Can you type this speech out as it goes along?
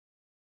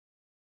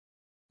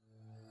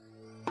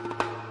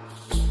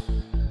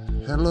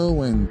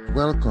Hello and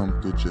welcome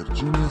to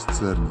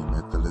gorginiousCRNI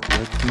metal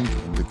detecting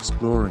and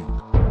exploring.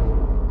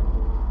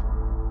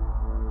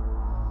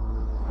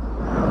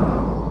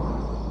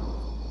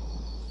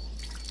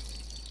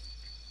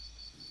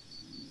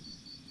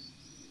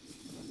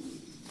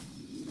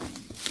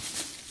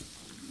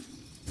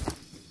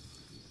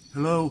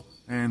 Hello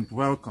and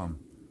welcome.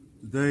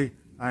 Today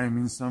I am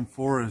in some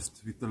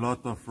forest with a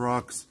lot of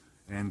rocks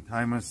and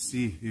I must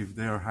see if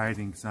they are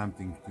hiding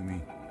something to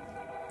me.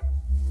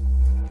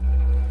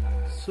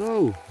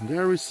 So,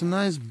 there is a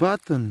nice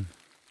button.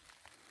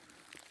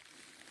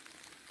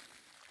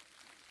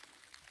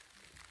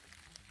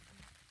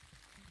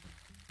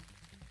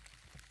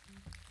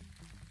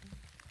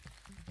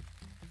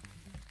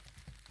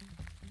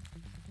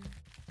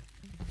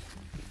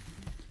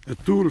 A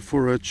tool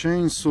for a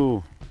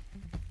chainsaw.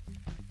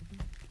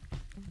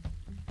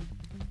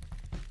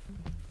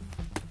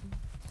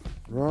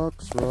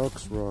 Rocks,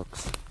 rocks,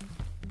 rocks.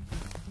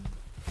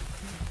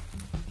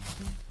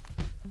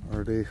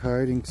 Are they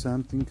hiding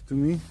something to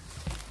me?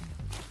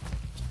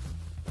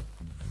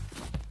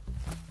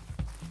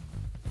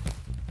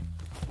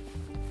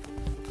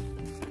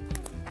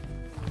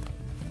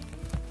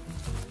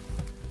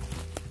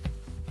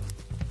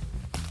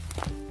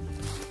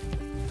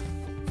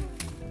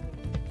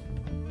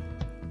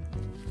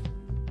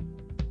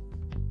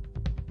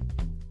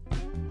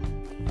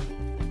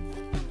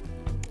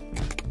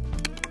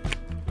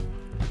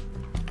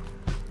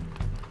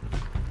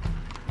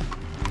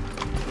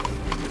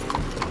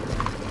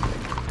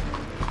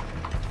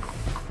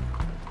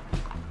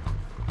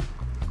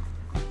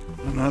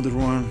 Another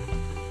one.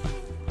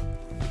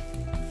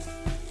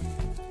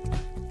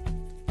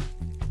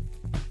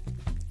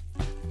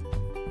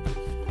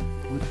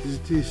 What is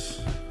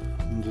this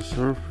on the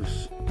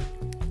surface?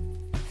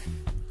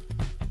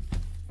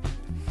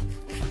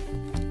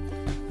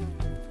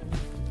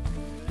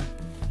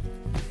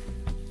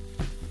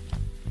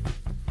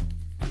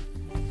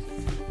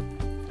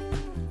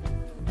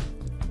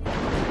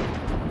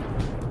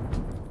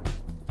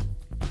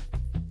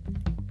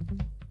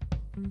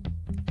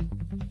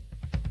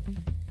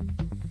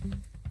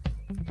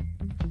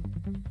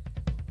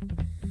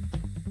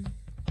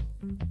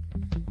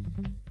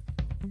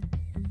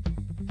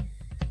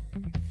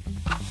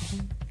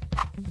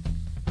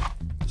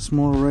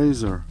 Small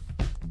razor.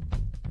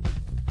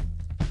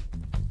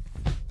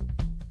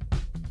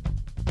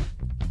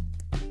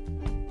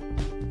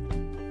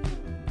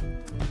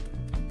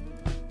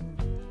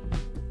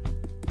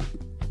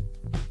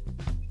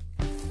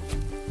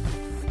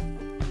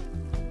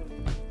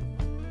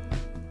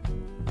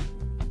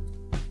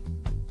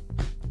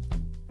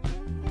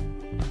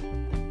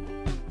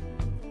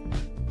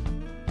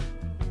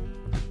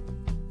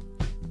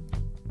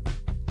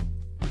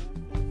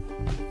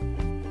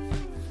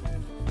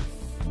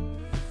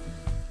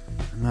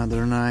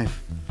 Another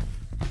knife.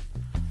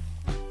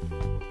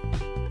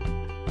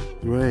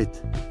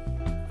 Great.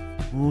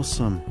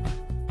 Awesome.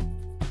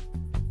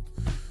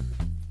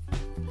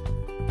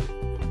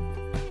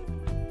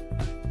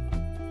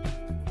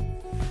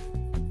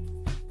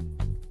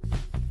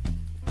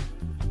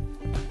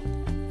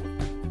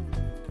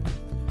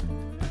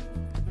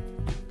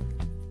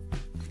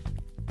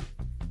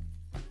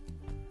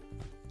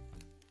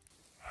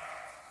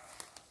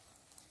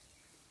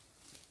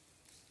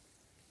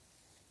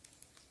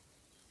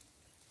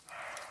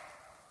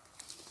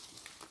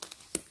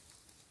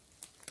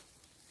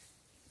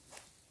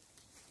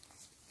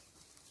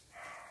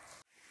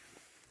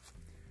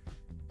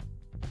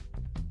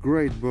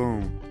 Great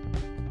bone.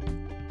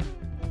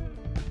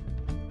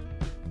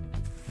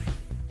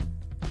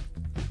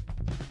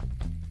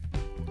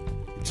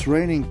 It's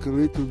raining a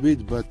little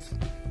bit, but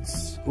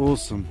it's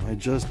awesome. I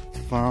just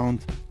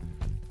found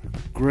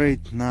a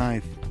great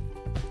knife,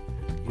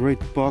 great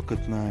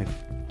pocket knife.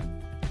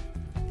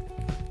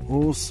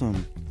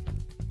 Awesome.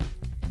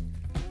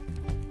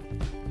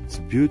 It's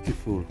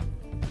beautiful.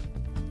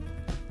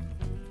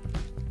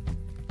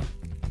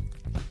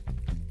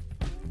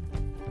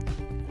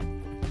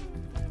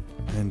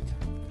 And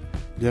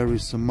there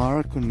is a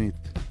mark on it.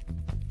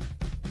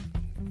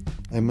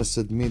 I must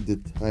admit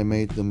that I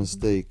made the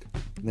mistake.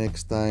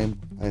 Next time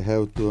I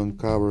have to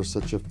uncover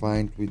such a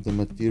find with the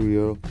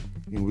material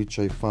in which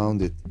I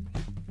found it.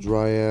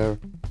 Dry air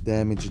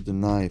damaged the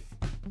knife.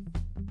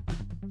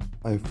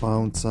 I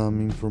found some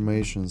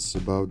information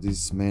about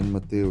this man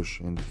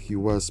Mateusz, and he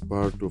was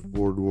part of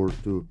World War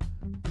II.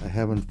 I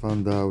haven't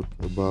found out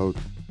about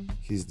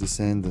his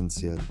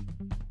descendants yet.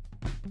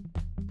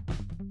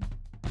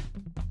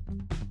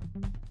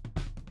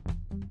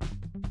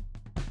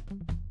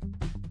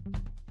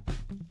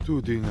 Two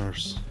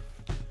dinars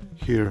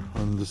here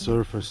on the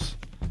surface.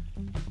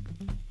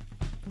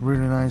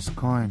 Really nice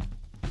coin.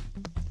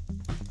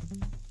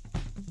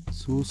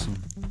 It's awesome.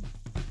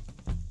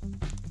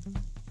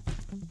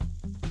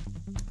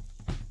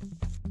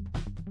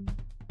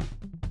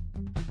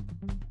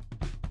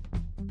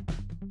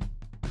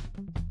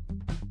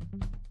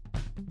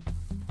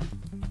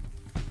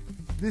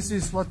 This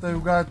is what I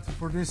got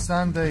for this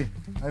Sunday.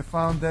 I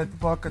found that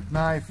pocket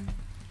knife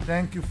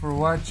Thank you for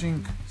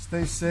watching.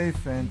 Stay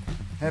safe and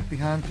happy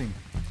hunting.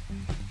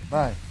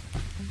 Bye.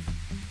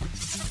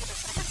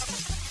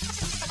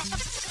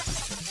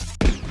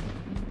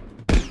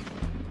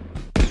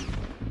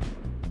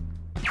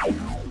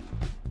 You